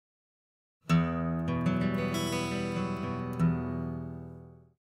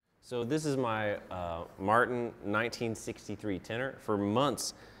So this is my Martin 1963 tenor. For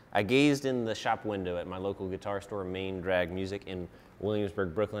months, I gazed in the shop window at my local guitar store, Main Drag Music, in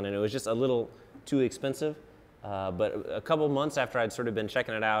Williamsburg, Brooklyn, and it was just a little too expensive. But a couple months after I'd sort of been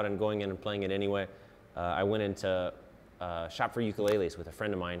checking it out and going in and playing it anyway, I went into shop for ukuleles with a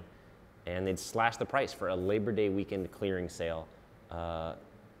friend of mine, and they'd slashed the price for a Labor Day weekend clearing sale.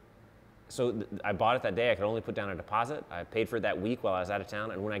 So I bought it that day. I could only put down a deposit. I paid for it that week while I was out of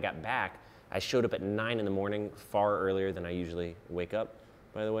town, and when I got back, I showed up at 9 in the morning, far earlier than I usually wake up,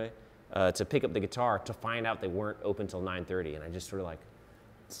 by the way, to pick up the guitar, to find out they weren't open till 9:30, and I just sort of like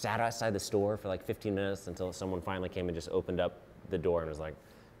sat outside the store for like 15 minutes until someone finally came and just opened up the door and was like,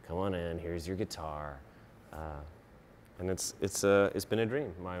 "Come on in, here's your guitar." And it's been a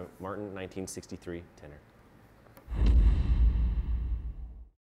dream, my Martin 1963 tenor.